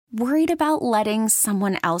Worried about letting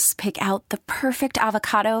someone else pick out the perfect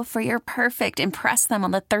avocado for your perfect impress them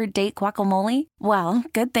on the third date guacamole? Well,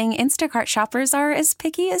 good thing Instacart shoppers are as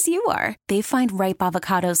picky as you are. They find ripe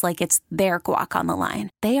avocados like it's their guac on the line.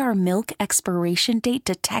 They are milk expiration date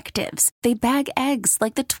detectives. They bag eggs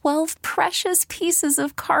like the 12 precious pieces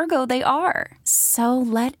of cargo they are. So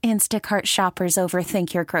let Instacart shoppers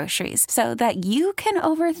overthink your groceries so that you can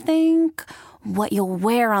overthink what you'll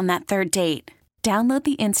wear on that third date. Download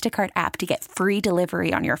the Instacart app to get free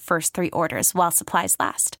delivery on your first 3 orders while supplies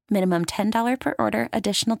last. Minimum $10 per order.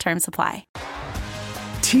 Additional terms apply.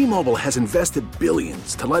 T-Mobile has invested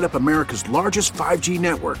billions to light up America's largest 5G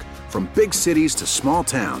network, from big cities to small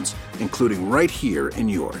towns, including right here in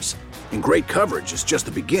yours. And great coverage is just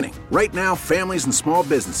the beginning. Right now, families and small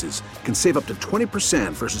businesses can save up to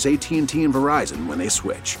 20% versus AT&T and Verizon when they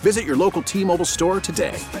switch. Visit your local T-Mobile store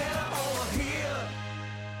today.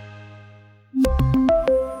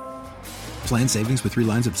 Plan savings with 3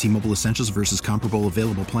 lines of T-Mobile Essentials versus comparable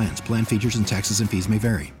available plans. Plan features and taxes and fees may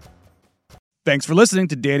vary. Thanks for listening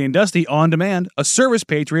to Danny and Dusty On Demand, a Service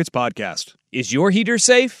Patriots podcast. Is your heater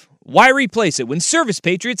safe? Why replace it when Service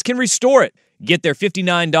Patriots can restore it? Get their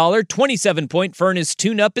 $59 27-point furnace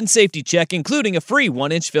tune-up and safety check, including a free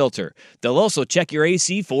 1-inch filter. They'll also check your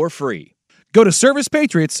AC for free. Go to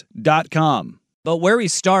ServicePatriots.com. But where we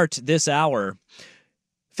start this hour,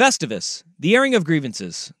 Festivus, the airing of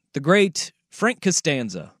grievances. The great Frank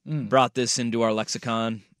Costanza brought this into our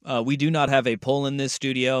lexicon. We do not have a poll in this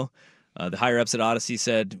studio. The higher-ups at Odyssey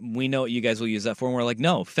said, we know what you guys will use that for. And we're like,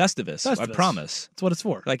 no, Festivus. I promise. That's what it's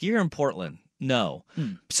for. Like, you're in Portland. No.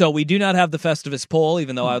 So we do not have the Festivus poll,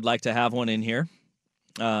 even though I would like to have one in here.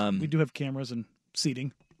 We do have cameras and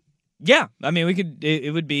seating. Yeah. I mean, we could.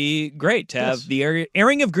 It would be great to have the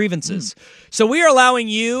airing of grievances. So we are allowing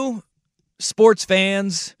you, sports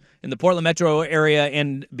fans in the Portland metro area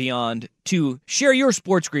and beyond, to share your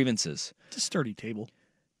sports grievances. It's a sturdy table.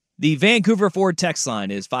 The Vancouver Ford text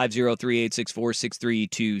line is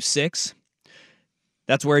 503-864-6326.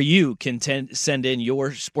 That's where you can send in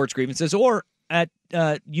your sports grievances, or at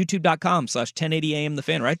youtube.com/1080am The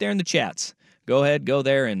Fan, right there in the chats. Go ahead, go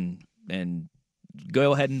there and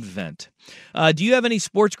go ahead and vent. Do you have any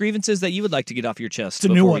sports grievances that you would like to get off your chest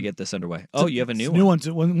before we get this underway? You have a new one?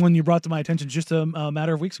 New one. When you brought to my attention just a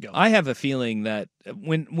matter of weeks ago. I have a feeling that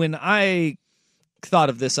when I thought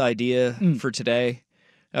of this idea for today,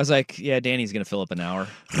 I was like, yeah, Danny's going to fill up an hour.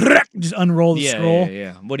 Just unroll the scroll.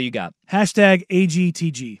 Yeah. What do you got?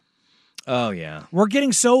 #AGTG. Oh, yeah. We're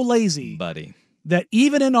getting so lazy, buddy, that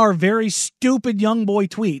even in our very stupid young boy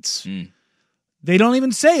tweets, they don't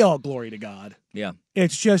even say all glory to God. Yeah.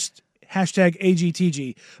 It's just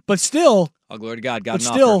 #AGTG. But still, all glory to God. God, but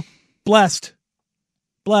still, blessed.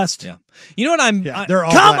 Blessed. Yeah. You know what they're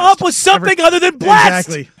all come blessed. up with something other than blessed.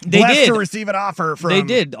 Exactly. They blessed did to receive an offer from. They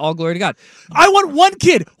did. All glory to God. I want one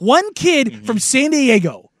kid from San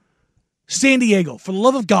Diego, for the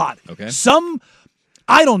love of God. Okay.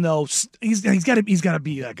 I don't know. He's got to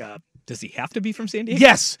be like a. Does he have to be from San Diego?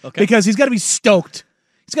 Yes. Okay. Because he's got to be stoked.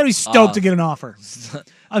 He's got to be stoked to get an offer.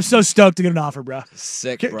 I'm so stoked to get an offer, bro.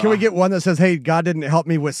 Sick, Can we get one that says, hey, God didn't help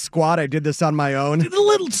me with squat. I did this on my own. A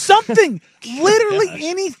little something.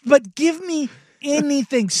 Literally but give me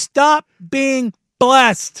anything. Stop being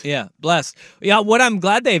blessed. Yeah, blessed. Yeah, what I'm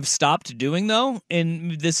glad they've stopped doing, though,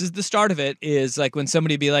 and this is the start of it, is like when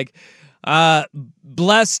somebody be like,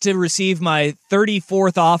 blessed to receive my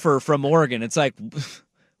 34th offer from Oregon. It's like,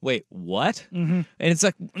 wait, what? And it's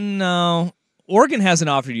like, no. Oregon hasn't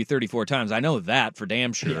offered you 34 times. I know that for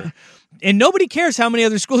damn sure. Yeah. And nobody cares how many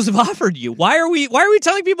other schools have offered you. Why are we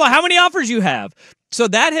telling people how many offers you have? So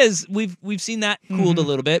that has we've seen that cooled a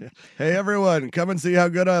little bit. Hey everyone, come and see how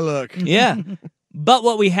good I look. Yeah. But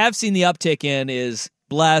what we have seen the uptick in is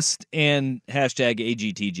blessed and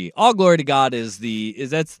 #AGTG. All glory to God that's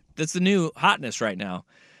the new hotness right now.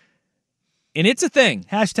 And it's a thing.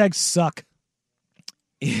 Hashtags suck.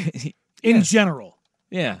 In general.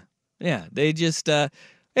 Yeah. Yeah, they just,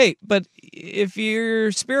 hey, but if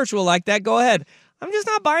you're spiritual like that, go ahead. I'm just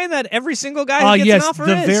not buying that every single guy who gets an offer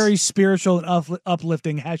the very spiritual and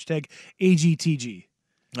uplifting #AGTG.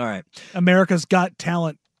 All right. America's Got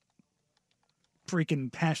Talent freaking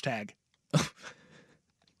hashtag.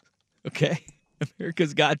 Okay.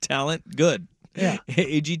 America's Got Talent. Good. Yeah.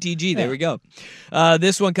 AGTG. There we go.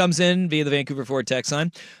 This one comes in via the Vancouver Ford text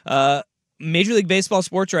line. Major League Baseball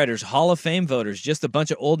sports writers, Hall of Fame voters, just a bunch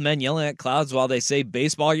of old men yelling at clouds while they say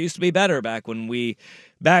baseball used to be better way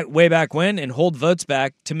back when, and hold votes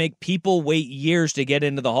back to make people wait years to get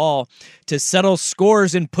into the hall to settle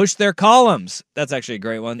scores and push their columns. That's actually a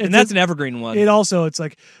great one. And that's an evergreen one. It's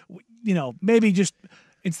like, maybe just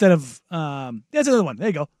instead of that's another one. There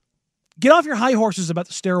you go. Get off your high horses about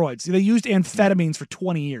the steroids. They used amphetamines for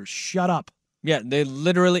 20 years. Shut up. Yeah, they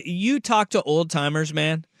literally. You talk to old timers,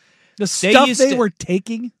 man. The stuff they were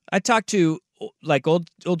taking. I talked to like old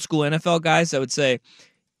school NFL guys. I would say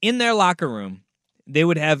in their locker room, they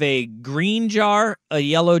would have a green jar, a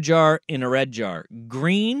yellow jar, and a red jar.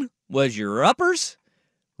 Green was your uppers,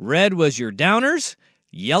 red was your downers,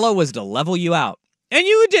 yellow was to level you out. And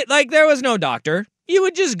you would there was no doctor. You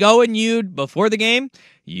would just go and before the game,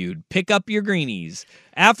 you'd pick up your greenies.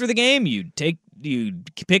 After the game, you'd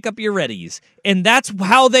pick up your reddies. And that's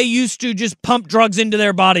how they used to just pump drugs into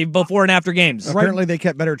their body before and after games. Apparently they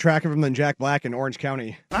kept better track of them than Jack Black in Orange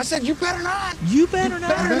County. I said, you better not. You better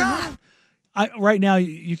not. Right now,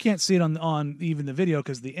 you can't see it on even the video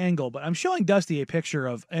because of the angle, but I'm showing Dusty a picture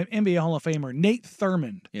of NBA Hall of Famer Nate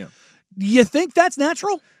Thurmond. Yeah. You think that's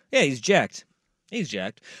natural? Yeah, he's jacked.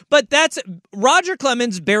 But that's Roger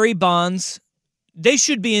Clemens, Barry Bonds. They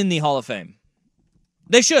should be in the Hall of Fame.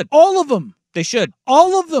 They should. All of them. They should.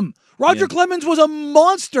 All of them. Roger Clemens was a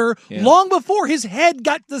monster long before his head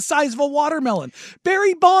got the size of a watermelon.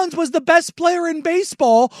 Barry Bonds was the best player in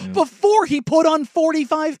baseball before he put on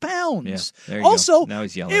 45 pounds. Yeah, there you also, go. Now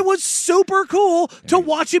he's yelling. It was super cool to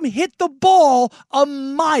watch him hit the ball a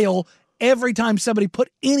mile every time somebody put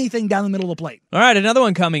anything down the middle of the plate. All right, another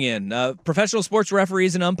one coming in. Professional sports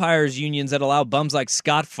referees and umpires unions that allow bums like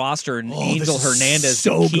Scott Foster and Angel Hernandez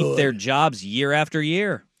to keep their jobs year after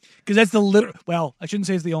year. Because that's the well, I shouldn't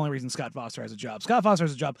say it's the only reason Scott Foster has a job. Scott Foster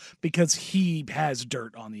has a job because he has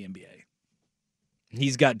dirt on the NBA.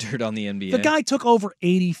 He's got dirt on the NBA. The guy took over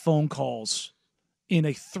 80 phone calls in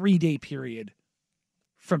a 3-day period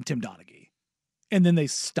from Tim Donaghy. And then they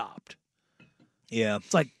stopped. Yeah.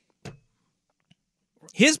 It's like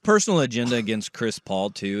his personal agenda against Chris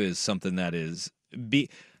Paul, too, is something that is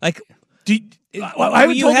I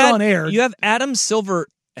haven't told it on air. You have Adam Silver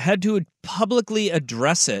had to publicly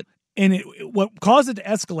address it. And what caused it to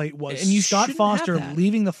escalate was Scott Foster have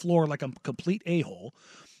leaving the floor like a complete a-hole.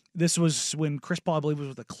 This was when Chris Paul, I believe, was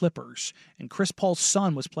with the Clippers. And Chris Paul's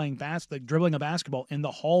son was playing dribbling a basketball in the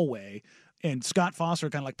hallway. And Scott Foster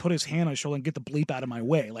kind of like put his hand on his shoulder and get the bleep out of my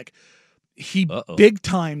way. Like he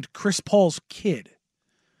big-timed Chris Paul's kid.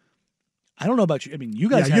 I don't know about you. I mean, you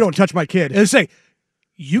guys you don't touch my kid. I say,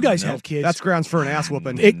 you guys have kids. That's grounds for an ass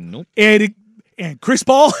whooping. Nope. And Chris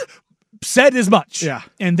Paul said as much. Yeah.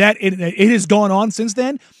 And that it has gone on since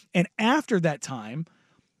then. And after that time,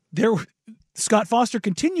 Scott Foster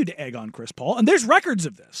continued to egg on Chris Paul. And there's records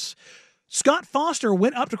of this. Scott Foster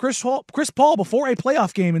went up to Chris Paul before a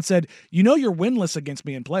playoff game and said, "You know you're winless against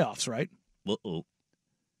me in playoffs, right?" Uh-oh.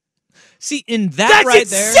 See, in that's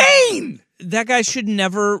insane! That guy should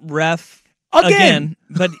never ref again,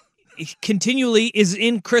 but he continually is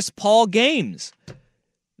in Chris Paul games.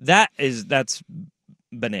 That's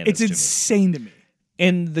bananas. It's insane to me.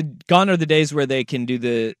 And gone are the days where they can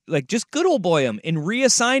do just good old boy him and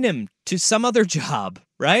reassign him to some other job,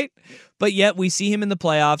 right? But yet we see him in the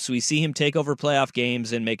playoffs. We see him take over playoff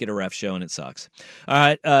games and make it a ref show, and it sucks. All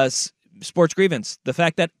right, sports grievance. The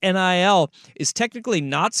fact that NIL is technically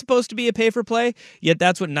not supposed to be a pay-for-play, yet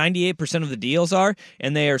that's what 98% of the deals are,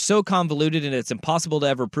 and they are so convoluted and it's impossible to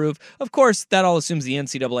ever prove. Of course, that all assumes the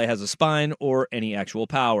NCAA has a spine or any actual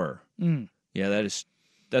power. Yeah,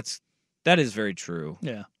 that is very true.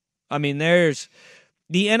 Yeah. I mean, there's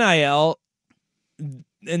the NIL,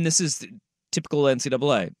 and this is typical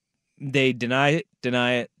NCAA. They deny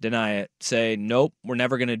it, say, nope, we're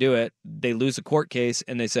never going to do it. They lose a court case,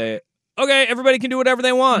 and they say, okay, everybody can do whatever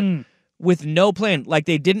they want with no plan. Like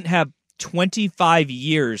they didn't have 25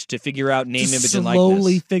 years to figure out name, image, and likeness.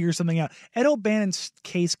 Slowly figure something out. Ed O'Bannon's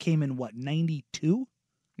case came in, 92?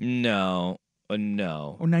 No. Or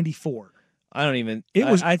 94? I don't even.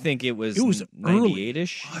 I think it was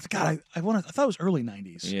 98-ish. Oh, God, I thought it was early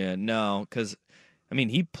 90s. Yeah, no, because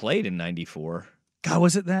he played in 94. God,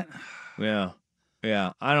 was it that? Yeah.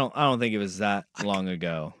 I don't think it was that long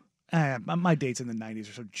ago. My dates in the 90s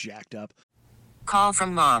are so jacked up. Call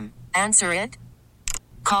from mom. Answer it.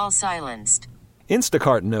 Call silenced.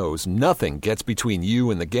 Instacart knows nothing gets between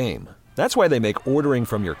you and the game. That's why they make ordering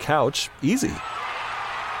from your couch easy.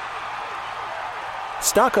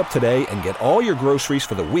 Stock up today and get all your groceries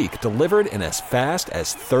for the week delivered in as fast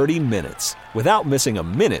as 30 minutes without missing a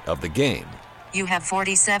minute of the game. You have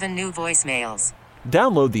 47 new voicemails.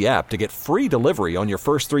 Download the app to get free delivery on your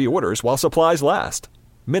first 3 orders while supplies last.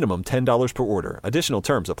 Minimum $10 per order. Additional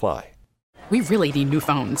terms apply. we really need new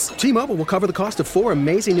phones. T-Mobile will cover the cost of 4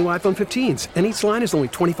 amazing new iPhone 15s, and each line is only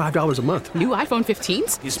 $25 a month. New iPhone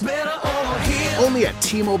 15s? It's better over here. Only at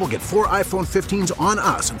T-Mobile, get 4 iPhone 15s on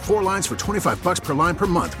us and 4 lines for $25 per line per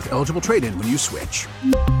month with eligible trade-in when you switch.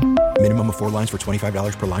 Minimum of 4 lines for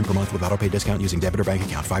 $25 per line per month with autopay discount using debit or bank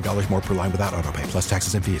account. $5 more per line without autopay, plus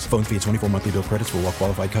taxes and fees. Phone fee at 24 monthly bill credits for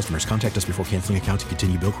well-qualified customers. Contact us before canceling account to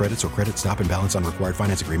continue bill credits or credit stop and balance on required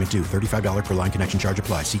finance agreement due. $35 per line connection charge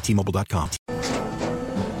applies. See T-Mobile.com.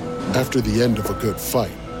 After the end of a good fight,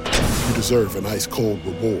 you deserve an ice-cold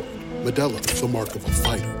reward. Modelo is the mark of a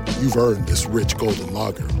fighter. You've earned this rich golden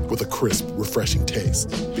lager with a crisp, refreshing taste.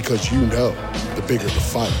 Because you know, the bigger the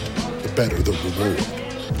fight, the better the reward.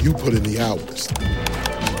 You put in the hours,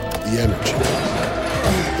 the energy,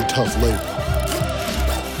 the tough labor.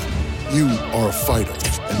 You are a fighter,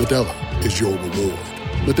 and Modelo is your reward.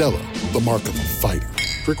 Modelo, the mark of a fighter.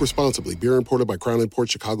 Drink responsibly. Beer imported by Crown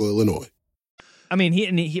Imports, Chicago, Illinois. I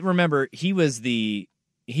mean, remember, he was the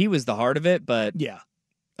heart of it, but Yeah.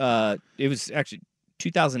 It was actually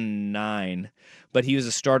 2009, but he was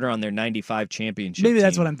a starter on their 95 championship Maybe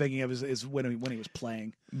that's team. what I'm thinking of is when he was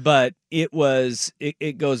playing. But it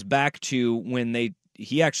goes back to when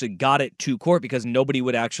he actually got it to court because nobody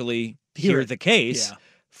would actually hear the case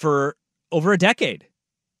for over a decade.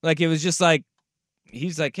 Like, it was just like,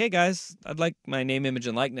 he's like, hey guys, I'd like my name, image,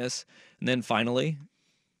 and likeness. And then finally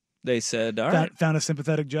they said, all right. Found a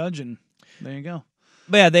sympathetic judge, and there you go.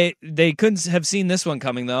 But yeah, they couldn't have seen this one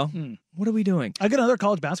coming, though. What are we doing? I got another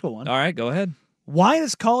college basketball one. All right, go ahead. Why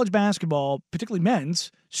is college basketball, particularly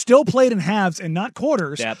men's, still played in halves and not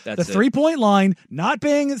quarters? Yep, that's the it. 3-point line not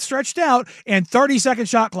being stretched out and 30-second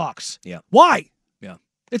shot clocks. Yeah. Why? Yeah.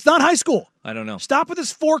 It's not high school. I don't know. Stop with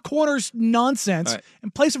this 4 corners nonsense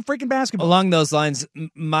and play some freaking basketball. Along those lines,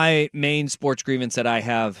 my main sports grievance that I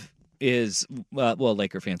have is,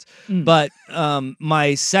 Laker fans. But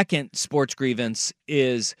my second sports grievance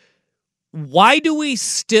is, why do we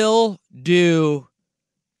still do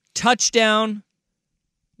touchdown,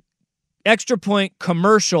 extra point,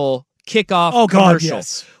 commercial, kickoff, commercial?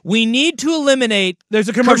 Yes. We need to eliminate. There's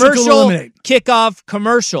a commercial to eliminate. Kickoff,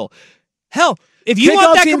 commercial. Hell, if you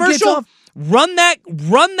want that commercial, run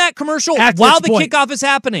that commercial while the kickoff is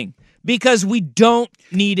happening. Because we don't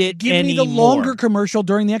need it Give anymore. me the longer commercial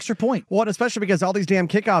during the extra point. Well, especially because all these damn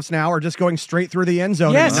kickoffs now are just going straight through the end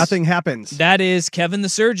zone Yes. and nothing happens. That is Kevin the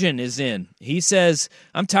Surgeon is in. He says,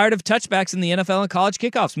 I'm tired of touchbacks in the NFL and college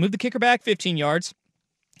kickoffs. Move the kicker back 15 yards.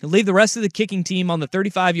 And leave the rest of the kicking team on the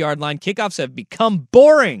 35-yard line. Kickoffs have become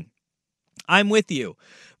boring. I'm with you.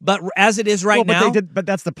 But as it is now... But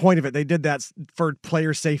that's the point of it. They did that for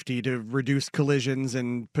player safety to reduce collisions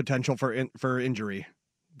and potential for injury.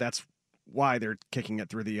 That's why they're kicking it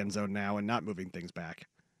through the end zone now and not moving things back.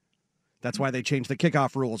 That's why they changed the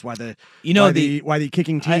kickoff rules. Why the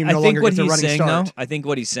kicking team no longer gets a running start. I think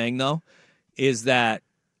what he's saying though is that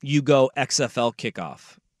you go XFL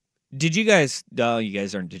kickoff. Did you guys? No, you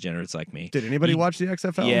guys aren't degenerates like me. Did anybody watch the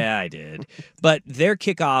XFL? Yeah, I did. But their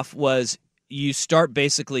kickoff was you start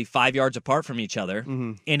basically 5 yards apart from each other,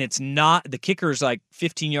 and it's not the kicker's like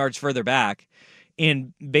 15 yards further back.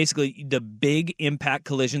 And basically, the big impact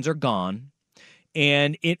collisions are gone,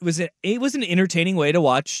 and it was an entertaining way to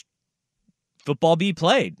watch football be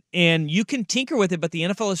played. And you can tinker with it, but the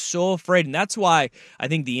NFL is so afraid, and that's why I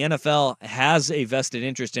think the NFL has a vested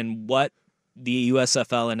interest in what the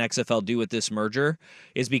USFL and XFL do with this merger,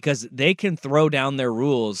 is because they can throw down their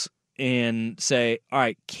rules and say, all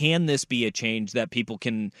right, can this be a change that people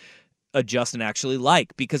can adjust and actually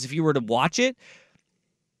like? Because if you were to watch it,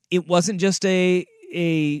 it wasn't just a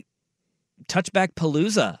touchback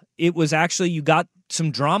palooza. It was actually, you got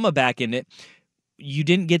some drama back in it. You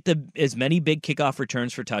didn't get as many big kickoff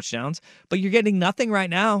returns for touchdowns, but you're getting nothing right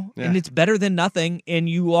now, and it's better than nothing, and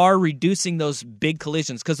you are reducing those big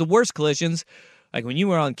collisions. Because the worst collisions, like when you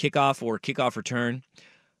were on kickoff or kickoff return,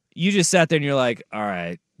 you just sat there and you're like, all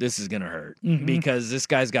right, this is going to hurt because this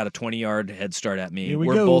guy's got a 20-yard head start at me.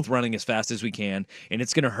 We're both running as fast as we can, and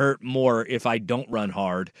it's going to hurt more if I don't run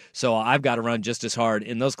hard. So I've got to run just as hard,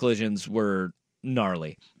 and those collisions were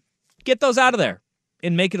gnarly. Get those out of there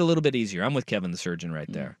and make it a little bit easier. I'm with Kevin the Surgeon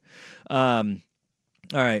right there. All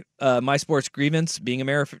right, my sports grievance, being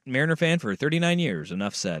a Mariner fan for 39 years.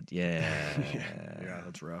 Enough said. Yeah. Yeah,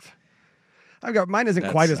 that's rough. Mine isn't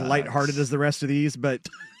quite as lighthearted as the rest of these, but...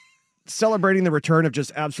 celebrating the return of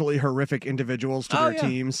just absolutely horrific individuals to their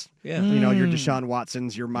teams. Yeah. You know, your Deshaun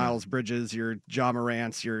Watsons, your Miles Bridges, your Ja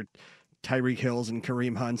Morants, your Tyreek Hills and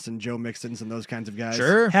Kareem Hunts and Joe Mixons and those kinds of guys.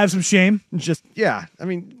 Sure. Have some shame. I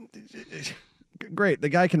mean, great. The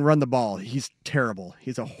guy can run the ball. He's terrible.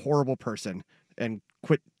 He's a horrible person. and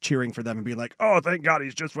quit cheering for them and be like, oh, thank God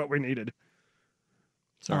he's just what we needed.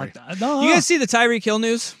 Sorry. You guys see the Tyreek Hill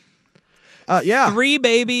news? Yeah. 3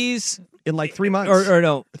 babies in like 3 months. Or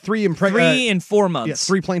no. 3 in 4 months. Yeah,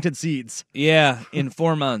 3 planted seeds. Yeah, in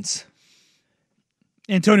 4 months.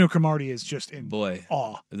 Antonio Cromartie is just in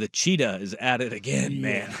awe. The cheetah is at it again,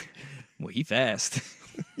 man. Well, he fast.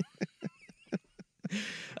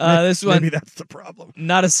 This one, maybe that's the problem.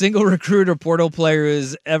 Not a single recruit or portal player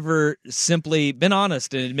has ever simply been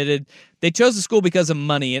honest and admitted they chose the school because of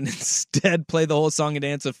money and instead play the whole song and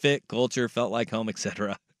dance of fit, culture, felt like home,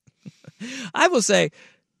 etc. I will say,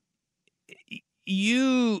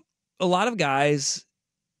 a lot of guys,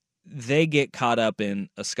 they get caught up in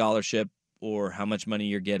a scholarship or how much money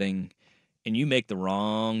you're getting, and you make the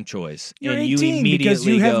wrong choice. You're and 18 you immediately because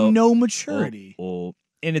you go, have no maturity.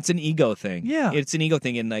 And it's an ego thing. Yeah. It's an ego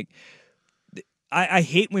thing. And like, I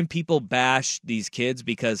hate when people bash these kids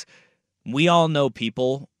because we all know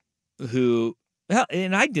people who,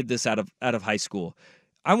 and I did this out of high school.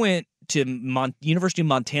 I went to University of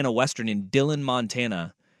Montana Western in Dillon,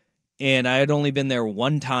 Montana, and I had only been there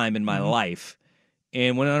one time in my life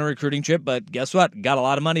and went on a recruiting trip, but guess what? Got a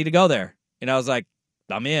lot of money to go there. And I was like,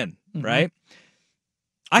 I'm in, right?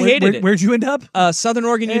 I hated it. Where'd you end up? Southern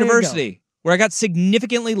Oregon University, where I got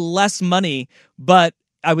significantly less money, but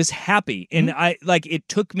I was happy. And it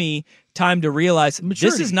took me time to realize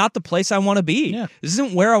this is not the place I want to be. Yeah. This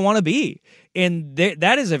isn't where I want to be. And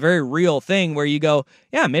that is a very real thing where you go,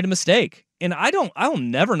 yeah, I made a mistake. And I'll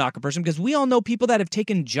never knock a person because we all know people that have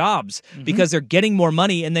taken jobs because they're getting more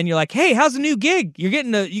money. And then you're like, hey, how's the new gig? You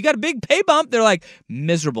got a big pay bump. They're like,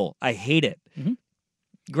 miserable. I hate it.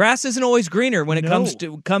 Grass isn't always greener when it comes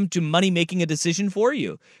to money making a decision for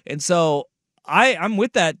you. And so I'm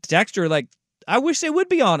with that texture. Like, I wish they would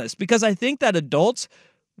be honest because I think that adults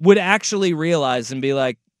would actually realize and be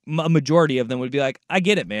like, a majority of them would be like, I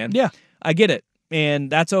get it, man. Yeah. I get it. And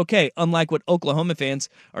that's okay. Unlike what Oklahoma fans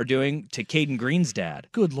are doing to Caden Green's dad.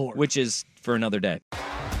 Good Lord. Which is for another day.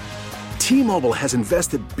 T-Mobile has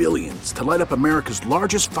invested billions to light up America's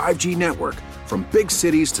largest 5G network, from big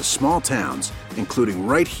cities to small towns, including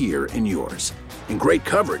right here in yours. And great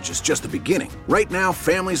coverage is just the beginning. Right now,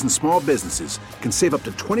 families and small businesses can save up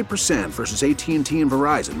to 20% versus AT&T and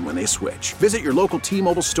Verizon when they switch. Visit your local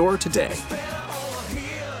T-Mobile store today.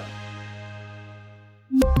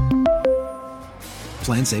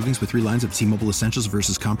 Plan savings with 3 lines of T-Mobile Essentials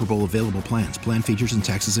versus comparable available plans. Plan features and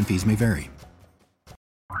taxes and fees may vary.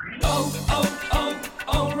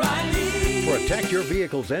 Protect your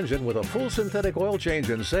vehicle's engine with a full synthetic oil change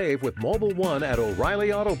and save with Mobile One at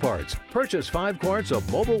O'Reilly Auto Parts. Purchase 5 quarts of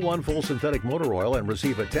Mobile One full synthetic motor oil and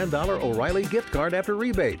receive a $10 O'Reilly gift card after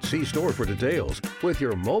rebate. See store for details. With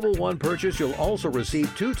your Mobile One purchase, you'll also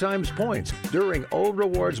receive 2 times points during O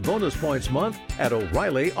Rewards Bonus Points Month at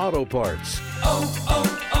O'Reilly Auto Parts.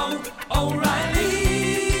 O'Reilly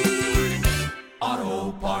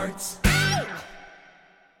Auto Parts.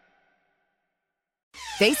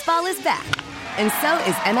 Baseball is back, and so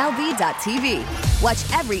is MLB.tv.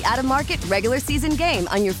 Watch every out-of-market regular season game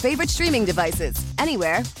on your favorite streaming devices,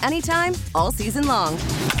 anywhere, anytime, all season long.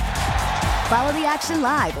 Follow the action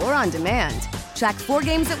live or on demand. Track 4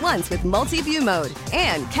 games at once with multi-view mode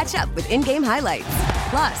and catch up with in-game highlights.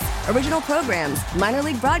 Plus, original programs, minor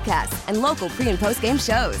league broadcasts, and local pre- and post-game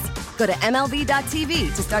shows. Go to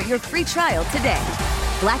MLB.tv to start your free trial today.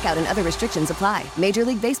 Blackout and other restrictions apply. Major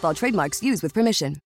League Baseball trademarks used with permission.